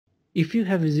If you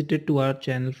have visited to our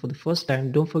channel for the first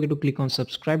time, don't forget to click on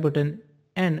subscribe button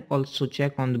and also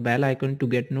check on the bell icon to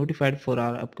get notified for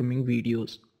our upcoming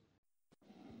videos.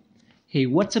 Hey,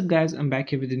 what's up guys, I'm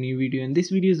back here with a new video, and this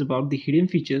video is about the hidden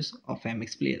features of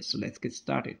MX Player. So let's get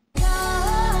started.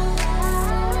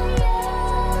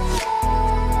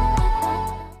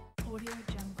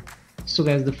 So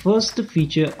guys, the first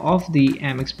feature of the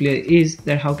MX Player is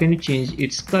that how can you change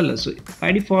its color. So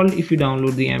by default, if you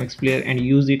download the MX Player and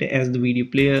use it as the video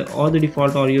player or the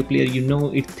default audio player, you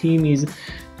know its theme is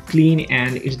clean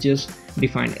and it's just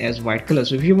defined as white color.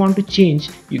 So if you want to change,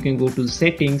 you can go to the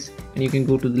settings and you can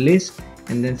go to the list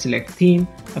and then select theme,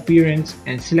 appearance,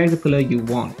 and select the color you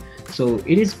want. So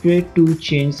it is great to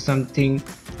change something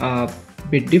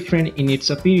bit different in its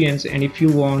appearance, and if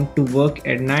you want to work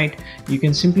at night, you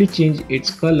can simply change its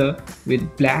color with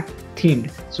black themed.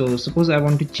 So suppose I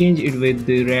want to change it with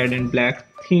the red and black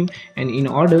theme, and in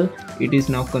order it is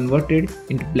now converted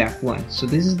into black one. So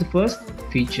this is the first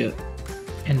feature,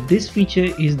 and this feature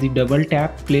is the double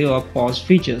tap play or pause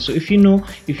feature. So if you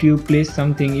play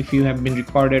something, if you have been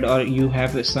recorded or you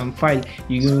have some file,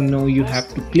 you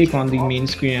have to click on the main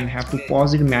screen and have to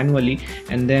pause it manually,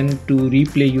 and then to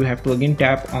replay you have to again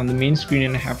tap on the main screen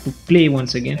and have to play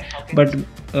once again. But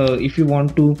if you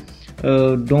don't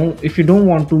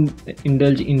want to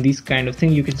indulge in this kind of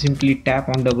thing, you can simply tap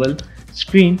on double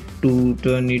screen to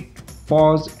turn it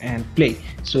pause and play.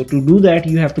 So to do that,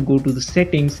 you have to go to the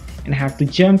settings and have to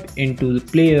jump into the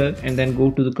player and then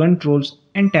go to the controls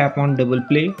and tap on double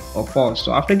play or pause.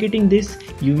 So after getting this,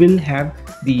 you will have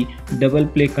the double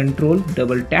play control,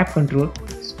 double tap control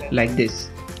like this.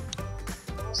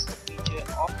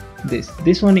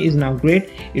 This one is now great.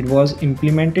 It was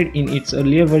implemented in its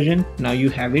earlier version. Now you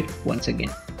have it once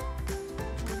again.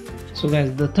 So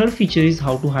guys, the third feature is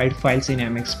how to hide files in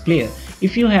MX Player.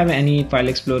 If you have any file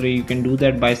explorer, you can do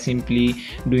that by simply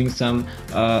doing some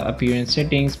appearance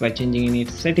settings, by changing in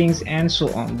its settings and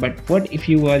so on. But what if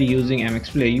you are using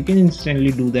MX Player? You can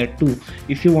instantly do that too.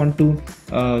 If you want to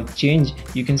change,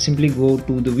 you can simply go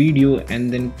to the video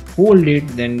and then hold it,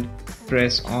 then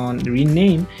press on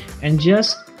rename and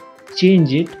just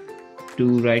change it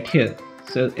to right here.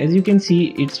 So as you can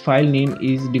see, its file name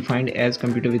is defined as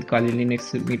computer with Kali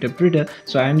Linux interpreter.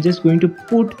 So I am just going to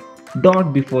put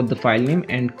dot before the file name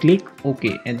and click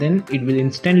OK, and then it will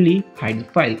instantly hide the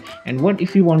file. And what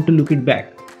if you want to look it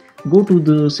back? Go to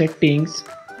the settings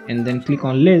and then click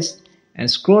on list and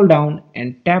scroll down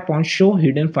and tap on show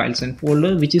hidden files and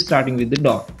folder, which is starting with the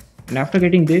dot. And after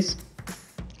getting this,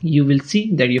 you will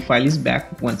see that your file is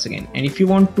back once again. And if you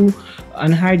want to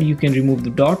unhide, you can remove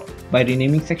the dot by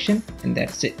renaming section, and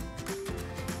that's it.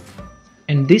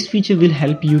 And this feature will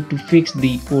help you to fix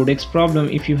the codecs problem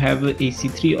if you have a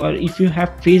AC3 or if you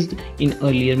have faced in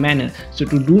earlier manner. So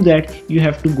to do that, you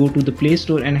have to go to the Play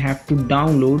Store and have to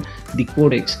download the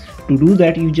codecs. To do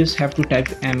that, you just have to type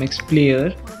MX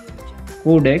Player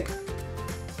codec,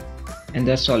 and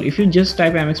that's all. If you just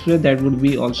type MX Player, that would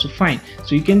be also fine.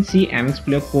 So you can see MX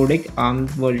Player codec ARM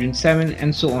version 7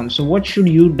 and so on. So what should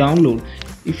you download?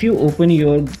 If you open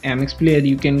your MX Player,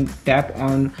 you can tap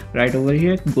on right over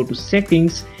here, go to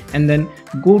settings and then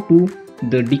go to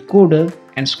the decoder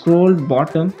and scroll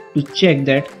bottom to check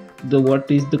that what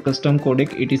is the custom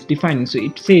codec it is defining. So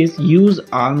it says use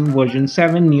ARM version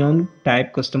 7 neon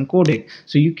type custom codec.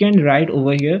 So you can write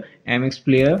over here MX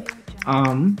Player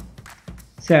ARM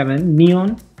 7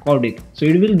 neon codec. So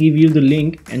it will give you the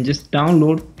link and just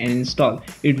download and install.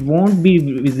 It won't be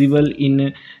visible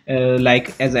in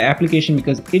like as an application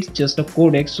because it's just a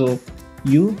codec, so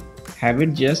you have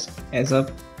it just as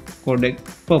a codec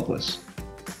purpose.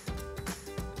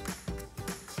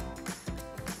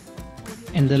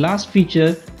 And the last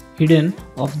feature hidden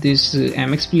of this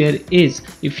MX Player is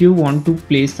if you want to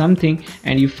play something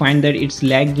and you find that it's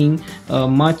lagging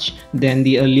much than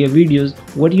the earlier videos,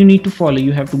 what you need to follow,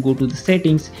 you have to go to the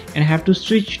settings and have to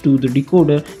switch to the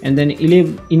decoder and then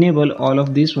enable all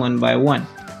of this one by one.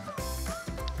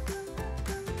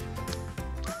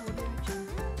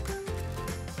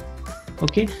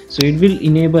 Okay, so it will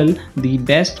enable the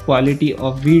best quality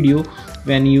of video.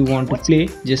 When you want to play,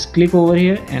 just click over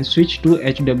here and switch to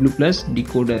HW plus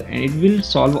decoder, and it will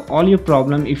solve all your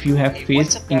problem if you have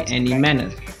faced in any manner.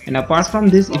 And apart from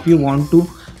this, if you want to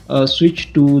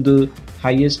switch to the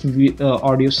highest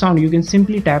audio sound, you can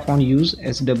simply tap on use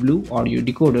SW audio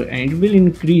decoder and it will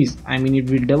increase, it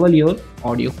will double your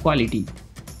audio quality.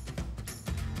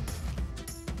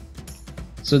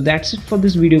 So that's it for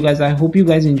this video guys. I hope you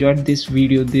guys enjoyed this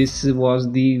video. This was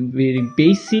the very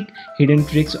basic hidden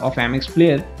tricks of MX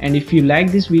Player. And if you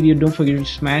like this video, don't forget to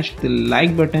smash the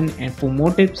like button, and for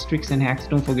more tips, tricks and hacks,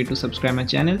 don't forget to subscribe my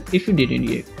channel if you didn't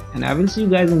yet. And I will see you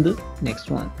guys in the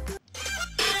next one.